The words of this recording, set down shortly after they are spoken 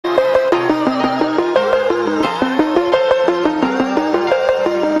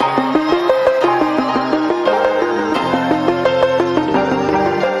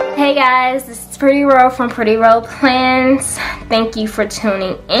Pretty Ro from Pretty Ro Plans. Thank you for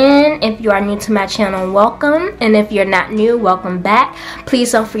tuning in. If you are new to my channel, welcome. And if you're not new, welcome back.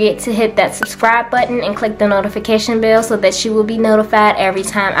 Please don't forget to hit that subscribe button and click the notification bell so that you will be notified every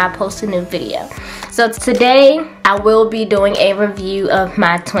time I post a new video. So today, I will be doing a review of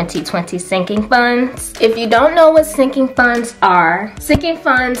my 2020 sinking funds. If you don't know what sinking funds are, sinking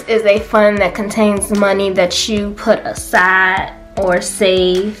funds is a fund that contains money that you put aside or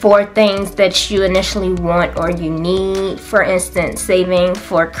save for things that you initially want or you need. For instance, saving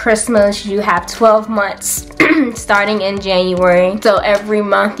for Christmas, you have 12 months starting in January. So every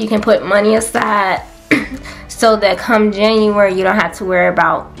month you can put money aside so that come January you don't have to worry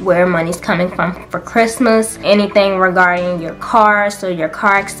about where money's coming from for Christmas. Anything regarding your car, so your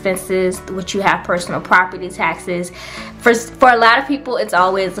car expenses, which you have personal property taxes. For a lot of people, it's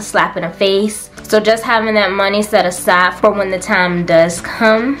always a slap in the face. So just having that money set aside for when the time does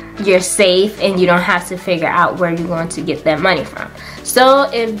come, you're safe and you don't have to figure out where you're going to get that money from. So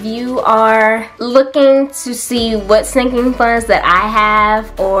if you are looking to see what sinking funds that I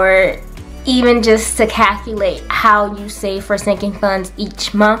have, or even just to calculate how you save for sinking funds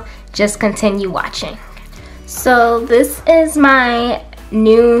each month, just continue watching. So this is my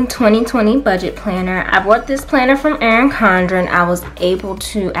new 2020 budget planner. I bought this planner from Erin Condren. I was able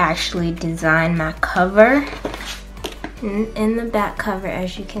to actually design my cover in the back cover,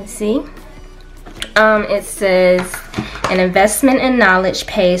 as you can see. It says, an investment in knowledge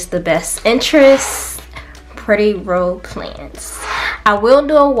pays the best interest, Pretty Ro Plans. I will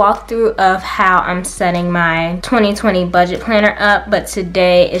do a walkthrough of how I'm setting my 2020 budget planner up, but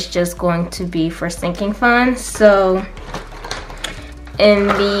today it's just going to be for sinking funds. So in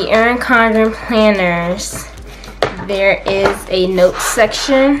the Erin Condren planners, there is a notes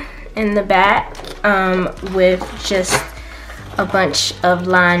section in the back with just a bunch of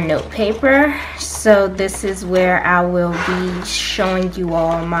lined note paper. So this is where I will be showing you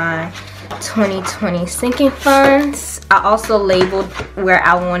all my 2020 sinking funds. I also labeled where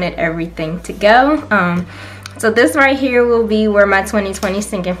I wanted everything to go. So this right here will be where my 2020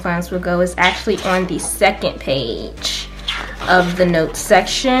 sinking funds will go. It's actually on the second page of the notes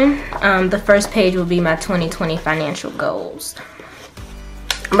section. The first page will be my 2020 financial goals.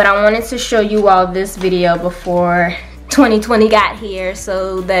 But I wanted to show you all this video before 2020 got here,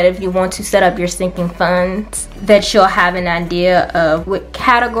 so that if you want to set up your sinking funds, that you'll have an idea of what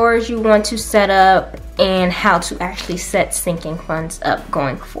categories you want to set up and how to actually set sinking funds up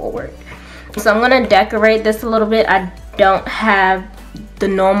going forward. So I'm gonna decorate this a little bit. I don't have the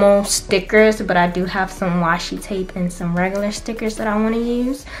normal stickers, but I do have some washi tape and some regular stickers that I want to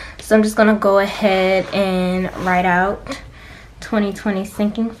use. So I'm just gonna go ahead and write out 2020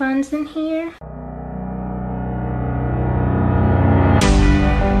 sinking funds in here.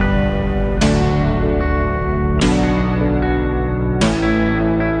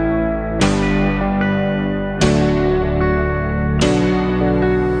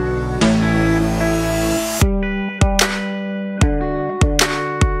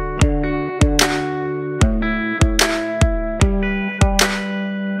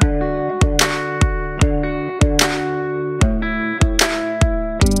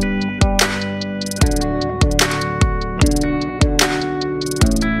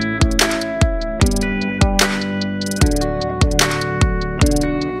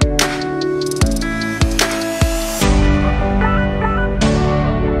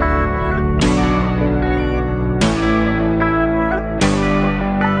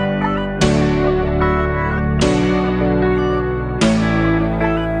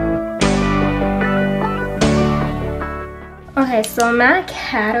 Okay, so my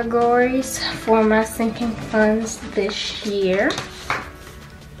categories for my sinking funds this year,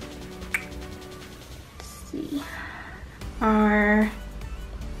 let's see, are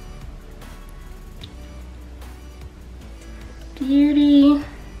beauty,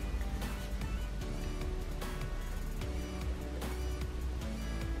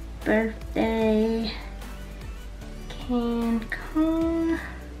 birthday, Cancun,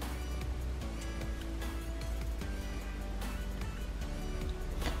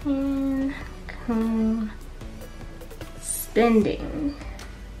 spending.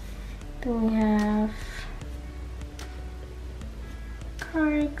 Then we have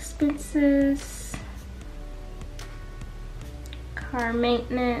car expenses, car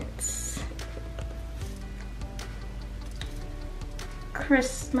maintenance,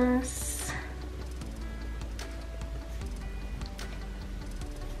 Christmas,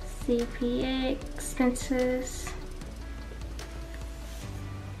 CPA expenses,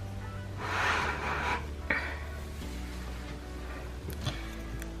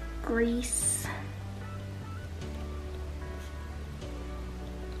 grease,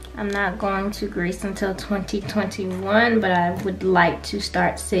 I'm not going to Greece until 2021, but I would like to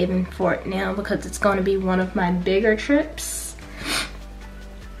start saving for it now because it's going to be one of my bigger trips.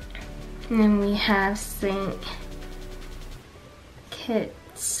 And then we have St.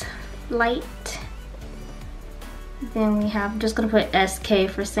 Kitts flight. Then we have, I'm just gonna put SK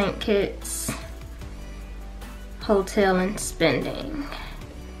for St. Kitts, hotel and spending.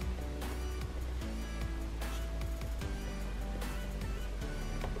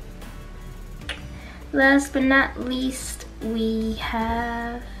 Last but not least, we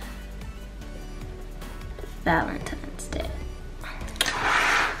have Valentine's Day.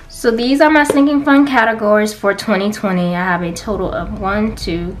 So these are my sinking fund categories for 2020. I have a total of 1,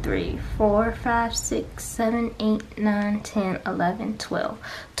 2, 3, 4, 5, 6, 7, 8, 9, 10, 11, 12.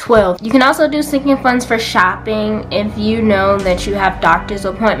 12. You can also do sinking funds for shopping if you know that you have doctor's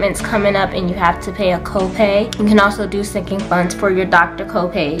appointments coming up and you have to pay a copay. You can also do sinking funds for your doctor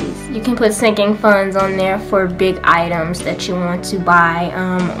copays. You can put sinking funds on there for big items that you want to buy.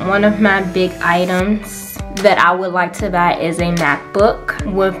 One of my big items that I would like to buy is a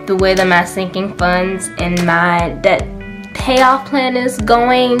MacBook. With the way that my sinking funds and that payoff plan is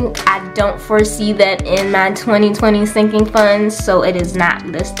going, I don't foresee that in my 2020 sinking funds, so it is not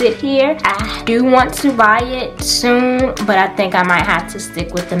listed here. I do want to buy it soon, but I think I might have to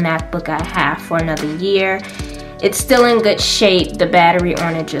stick with the MacBook I have for another year. It's still in good shape. The battery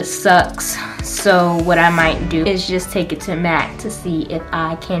on it just sucks. So what I might do is just take it to Mac to see if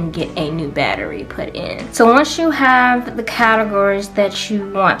I can get a new battery put in. So once you have the categories that you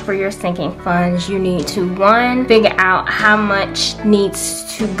want for your sinking funds, you need to, 1, figure out how much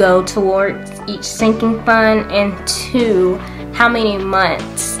needs to go towards each sinking fund, and 2, how many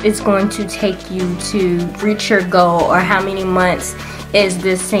months it's going to take you to reach your goal, or how many months is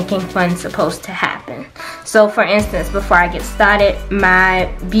this sinking fund supposed to happen. So for instance, before I get started, my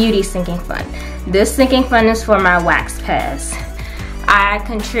beauty sinking fund. This sinking fund is for my Wax Pass. I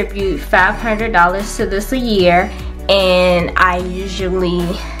contribute $500 to this a year, and I usually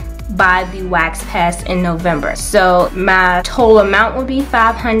buy the Wax Pass in November. So my total amount would be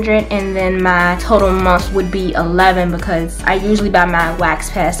 $500, and then my total month would be $11, because I usually buy my Wax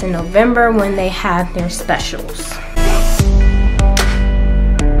Pass in November when they have their specials.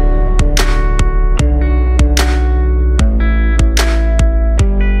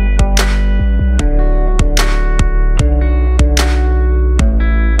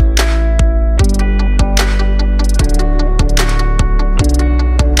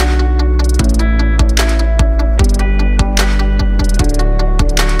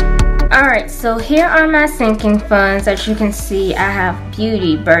 So here are my sinking funds. As you can see, I have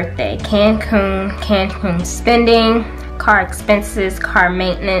beauty, birthday, Cancun spending, car expenses, car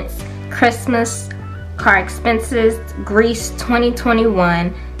maintenance, Christmas, car expenses, Greece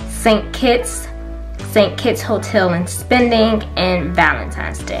 2021, St. Kitts hotel and spending, and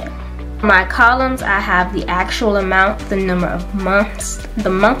Valentine's Day. My columns, I have the actual amount, the number of months, the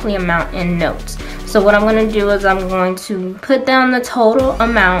monthly amount, and notes. So what I'm going to do is I'm going to put down the total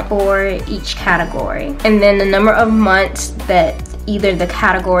amount for each category, and then the number of months that either the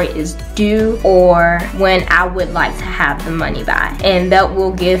category is due or when I would like to have the money by, and that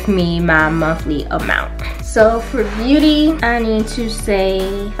will give me my monthly amount. So for beauty, I need to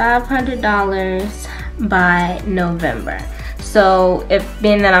save $500 by November. So if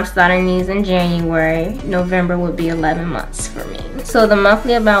being that I'm starting these in January, November would be 11 months for me. So the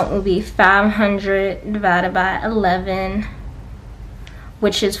monthly amount will be 500 divided by 11,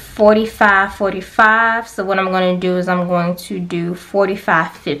 which is $45.45. So what I'm going to do is I'm going to do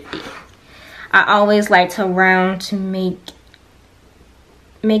 $45.50. I always like to round to make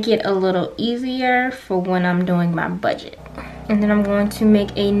it a little easier for when I'm doing my budget. And then I'm going to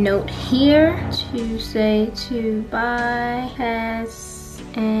make a note here to say to buy pass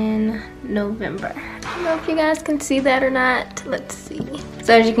in November. I don't know if you guys can see that or not. Let's see.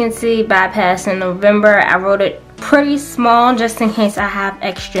 So as you can see, buy pass in November. I wrote it pretty small just in case I have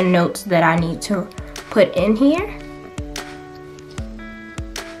extra notes that I need to put in here.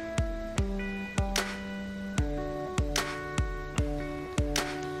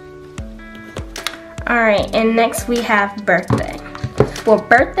 Alright, and next we have birthday. For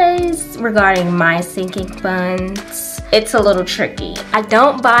birthdays, regarding my sinking funds, it's a little tricky. I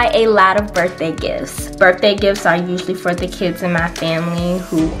don't buy a lot of birthday gifts. Birthday gifts are usually for the kids in my family,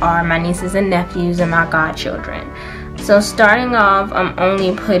 who are my nieces and nephews and my godchildren. So starting off, I'm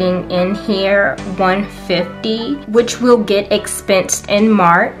only putting in here $150, which will get expensed in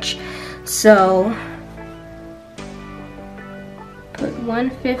March. So put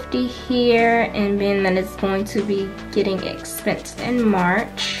 $150 here, and being that it's going to be getting expensed in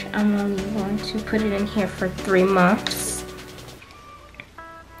March, I'm only going to put it in here for 3 months.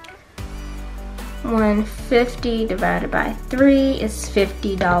 150 divided by 3 is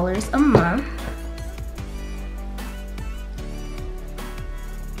 $50 a month.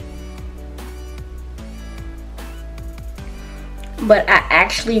 But I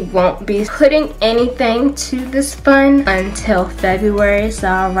actually won't be putting anything to this fund until February, so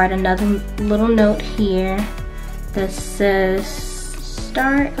I'll write another little note here that says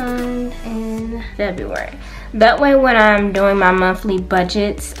start fund in February. That way when I'm doing my monthly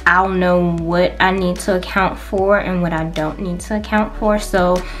budgets, I'll know what I need to account for and what I don't need to account for.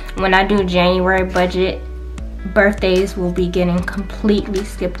 So when I do January budget, birthdays will be getting completely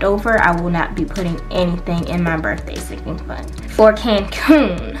skipped over. I will not be putting anything in my birthday sinking fund. For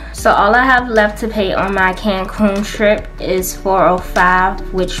Cancun, so all I have left to pay on my Cancun trip is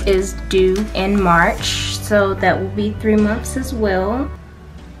 $405, which is due in March. So that will be 3 months as well.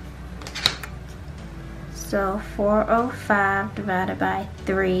 So 405 divided by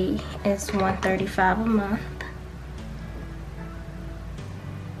 3 is $135 a month.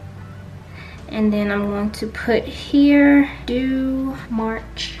 And then I'm going to put here due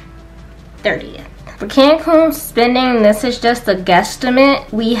March 30th. For Cancun spending, this is just a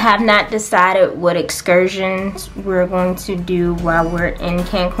guesstimate. We have not decided what excursions we're going to do while we're in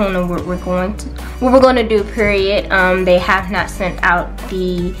Cancun and what we're going to do, period. They have not sent out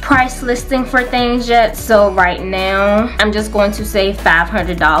the price listing for things yet, so right now I'm just going to say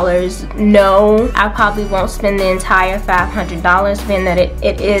 $500. No, I probably won't spend the entire $500, being that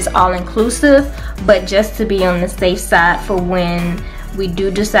it is all inclusive, but just to be on the safe side for when we do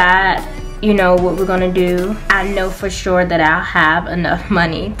decide, you know, what we're gonna do, I know for sure that I'll have enough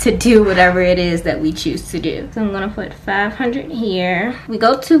money to do whatever it is that we choose to do. So I'm gonna put 500 here. We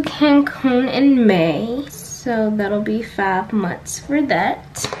go to Cancun in May, so that'll be 5 months for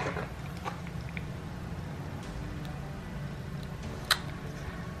that.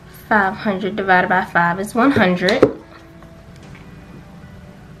 $500 divided by 5 is 100.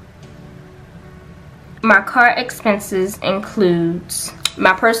 My car expenses includes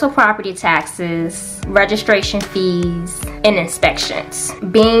my personal property taxes, registration fees, and inspections.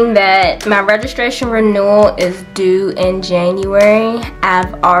 Being that my registration renewal is due in January,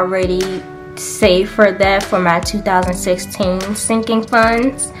 I've already saved for that for my 2016 sinking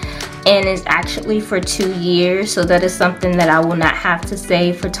funds, and it's actually for 2 years, so that is something that I will not have to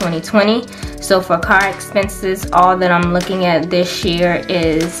save for 2020. So for car expenses, all that I'm looking at this year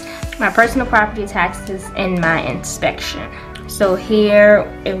is my personal property taxes and my inspection. So here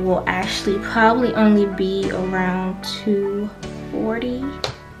it will actually probably only be around $240,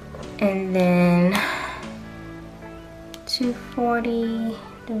 and then 240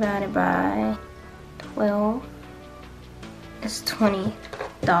 divided by 12 is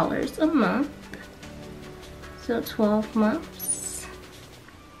 $20 a month. So 12 months,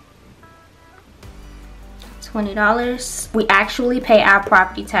 $20. We actually pay our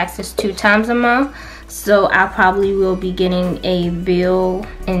property taxes 2 times a month. So I probably will be getting a bill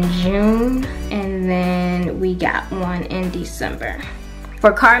in June, and then we got one in December.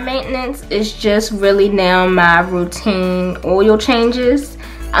 For car maintenance, it's just really now my routine oil changes.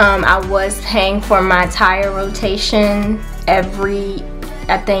 I was paying for my tire rotation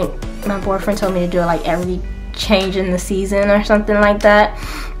I think my boyfriend told me to do it like every change in the season or something like that.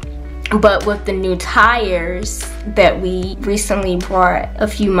 But with the new tires that we recently bought a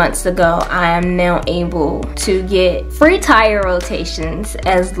few months ago, I am now able to get free tire rotations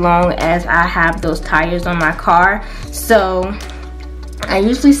as long as I have those tires on my car. So I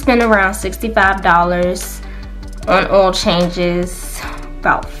usually spend around $65 on oil changes,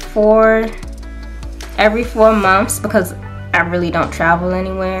 about every 4 months, because I really don't travel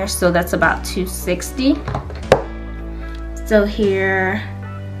anywhere. So that's about $260. So here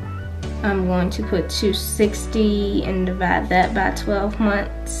I'm going to put $260 and divide that by 12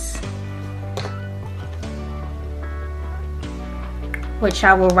 months, which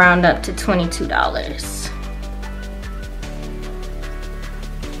I will round up to $22.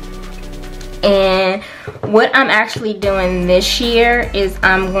 And what I'm actually doing this year is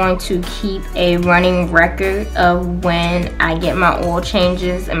I'm going to keep a running record of when I get my oil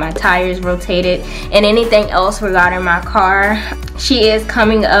changes and my tires rotated and anything else regarding my car. She is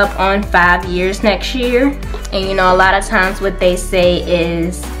coming up on 5 years next year, And you know, a lot of times what they say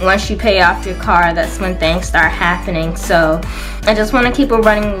is once you pay off your car, that's when things start happening. So I just want to keep a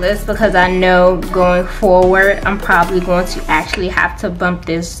running list because I know going forward I'm probably going to actually have to bump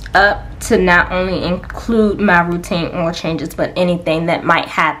this up to not only include my routine oil changes, but anything that might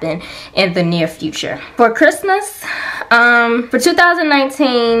happen in the near future. For Christmas, for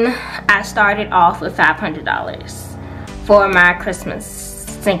 2019, I started off with $500 for my Christmas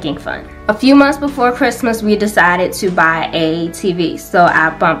sinking fund. A few months before Christmas, we decided to buy a TV, so I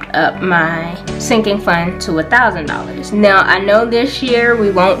bumped up my sinking fund to $1,000. Now, I know this year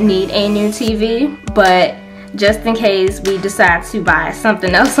we won't need a new TV, but just in case we decide to buy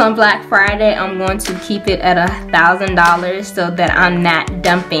something else on Black Friday, I'm going to keep it at $1,000 so that I'm not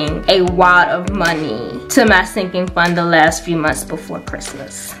dumping a wad of money to my sinking fund the last few months before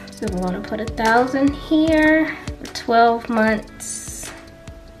Christmas. So we're going to put 1,000 here for 12 months.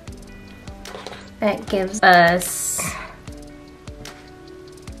 That gives us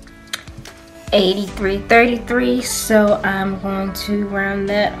 $83.33, so I'm going to round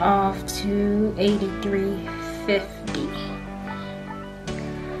that off to $83.50.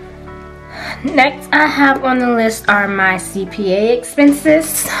 Next I have on the list are my CPA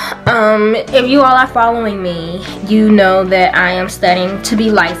expenses. If you all are following me, you know that I am studying to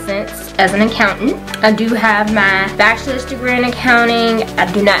be licensed as an accountant. I do have my bachelor's degree in accounting.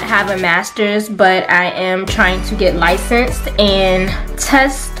 I do not have a master's, but I am trying to get licensed, and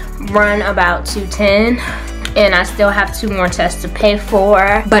tests run about $210, and I still have 2 more tests to pay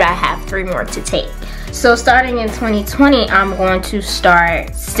for, but I have 3 more to take. So starting in 2020, I'm going to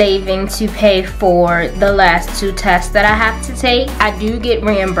start saving to pay for the last 2 tests that I have to take. I do get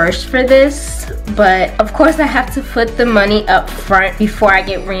reimbursed for this, but of course I have to put the money up front before I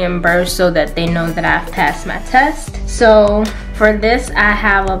get reimbursed so that they know that I've passed my test. So for this, I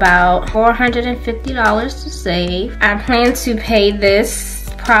have about $450 to save. I plan to pay this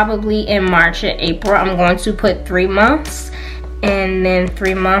probably in March or April. I'm going to put 3 months, and then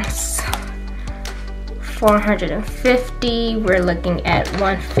 3 months, $450. We're looking at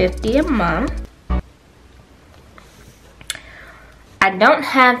 $150 a month. I don't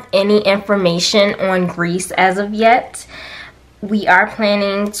have any information on Greece as of yet. We are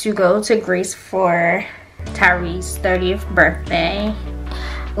planning to go to Greece for Tyree's 30th birthday.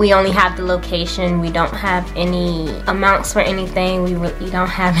 We only have the location. We don't have any amounts for anything. We really don't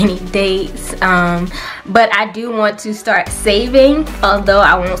have any dates. But I do want to start saving, although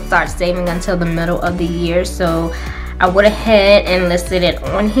I won't start saving until the middle of the year. So I went ahead and listed it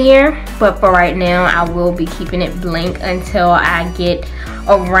on here. But for right now, I will be keeping it blank until I get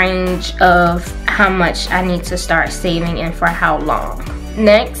a range of how much I need to start saving and for how long.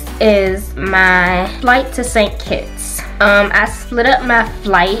 Next is my flight to St. Kitts. I split up my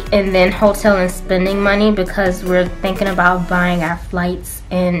flight and then hotel and spending money because we're thinking about buying our flights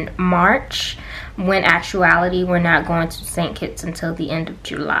in March, when actuality we're not going to St. Kitts until the end of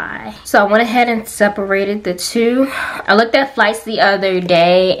July. So I went ahead and separated the two. I looked at flights the other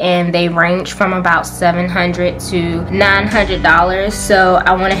day and they range from about $700 to $900. So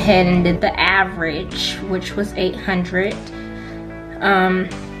I went ahead and did the average, which was $800.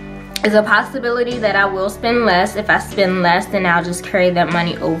 There's a possibility that I will spend less. If I spend less, then I'll just carry that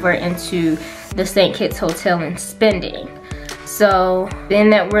money over into the St. Kitts hotel and spending. So then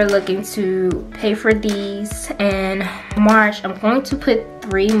that we're looking to pay for these in March, I'm going to put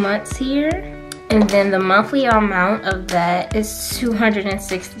 3 months here, and then the monthly amount of that is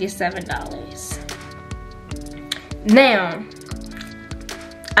 $267. Now,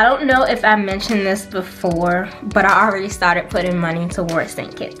 I don't know if I mentioned this before, but I already started putting money towards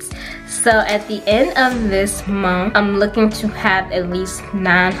St. Kitts. So at the end of this month, I'm looking to have at least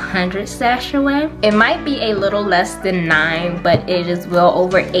 900 stashed away. It might be a little less than 9, but it is well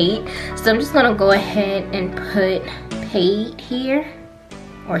over 8. So I'm just gonna go ahead and put paid here,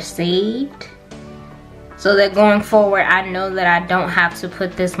 or saved, so that going forward I know that I don't have to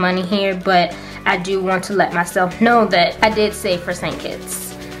put this money here, but I do want to let myself know that I did save for St. Kitts.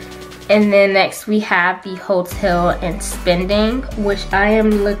 And then next we have the hotel and spending, which I am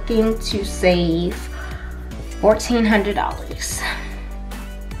looking to save $1,400.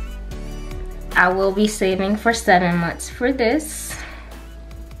 I will be saving for 7 months for this,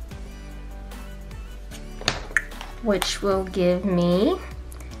 which will give me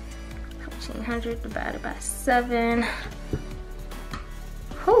 1,400 divided by 7.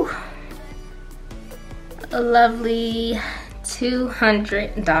 Whew. A lovely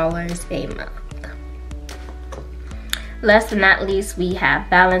 $200 a month. Last but not least, we have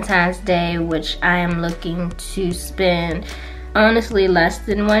Valentine's Day, which I am looking to spend honestly less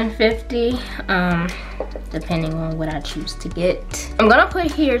than $150, depending on what I choose to get. I'm gonna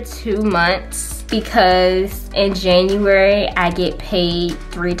put here 2 months because in January I get paid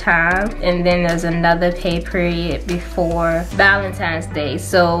 3 times, and then there's another pay period before Valentine's Day.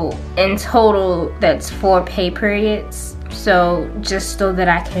 So in total, that's 4 pay periods. So just so that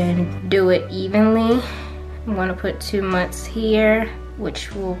I can do it evenly, I'm gonna put 2 months here,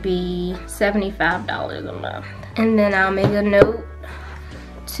 which will be $75 a month. And then I'll make a note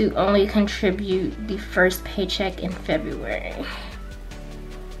to only contribute the first paycheck in February.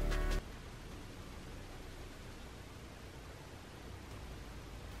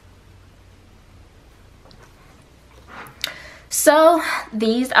 So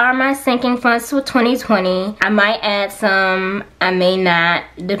these are my sinking funds for 2020. I might add some, I may not,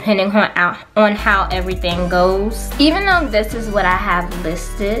 depending on how everything goes. Even though this is what I have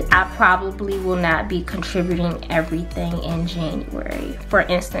listed, I probably will not be contributing everything in January. For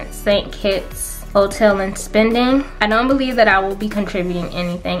instance, St. Kitts, hotel and spending. I don't believe that I will be contributing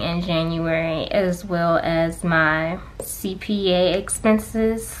anything in January, as well as my CPA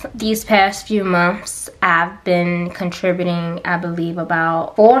expenses. These past few months, I've been contributing, I believe,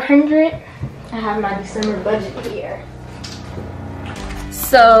 about $400. I have my December budget here.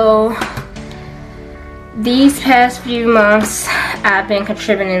 So these past few months, I've been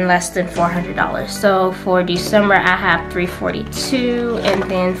contributing less than $400. So for December, I have $342, and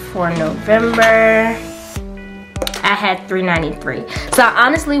then for November, I had $393. So I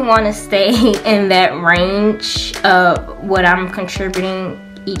honestly want to stay in that range of what I'm contributing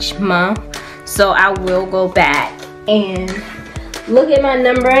each month. So I will go back and look at my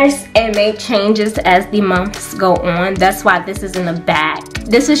numbers and make changes as the months go on. That's why this is in the back.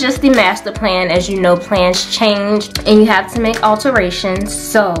 This is just the master plan. As you know, plans change and you have to make alterations.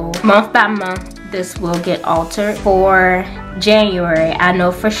 So month by month, this will get altered. For January, I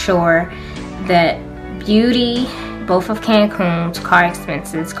know for sure that beauty, both of Cancun's, car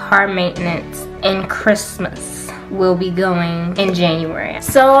expenses, car maintenance, and Christmas will be going in January.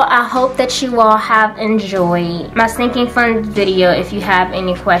 So I hope that you all have enjoyed my sinking fund video. If you have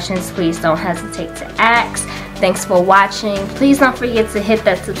any questions, please don't hesitate to ask. Thanks for watching. Please don't forget to hit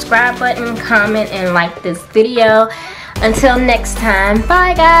that subscribe button, comment, and like this video. Until next time,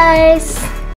 bye guys.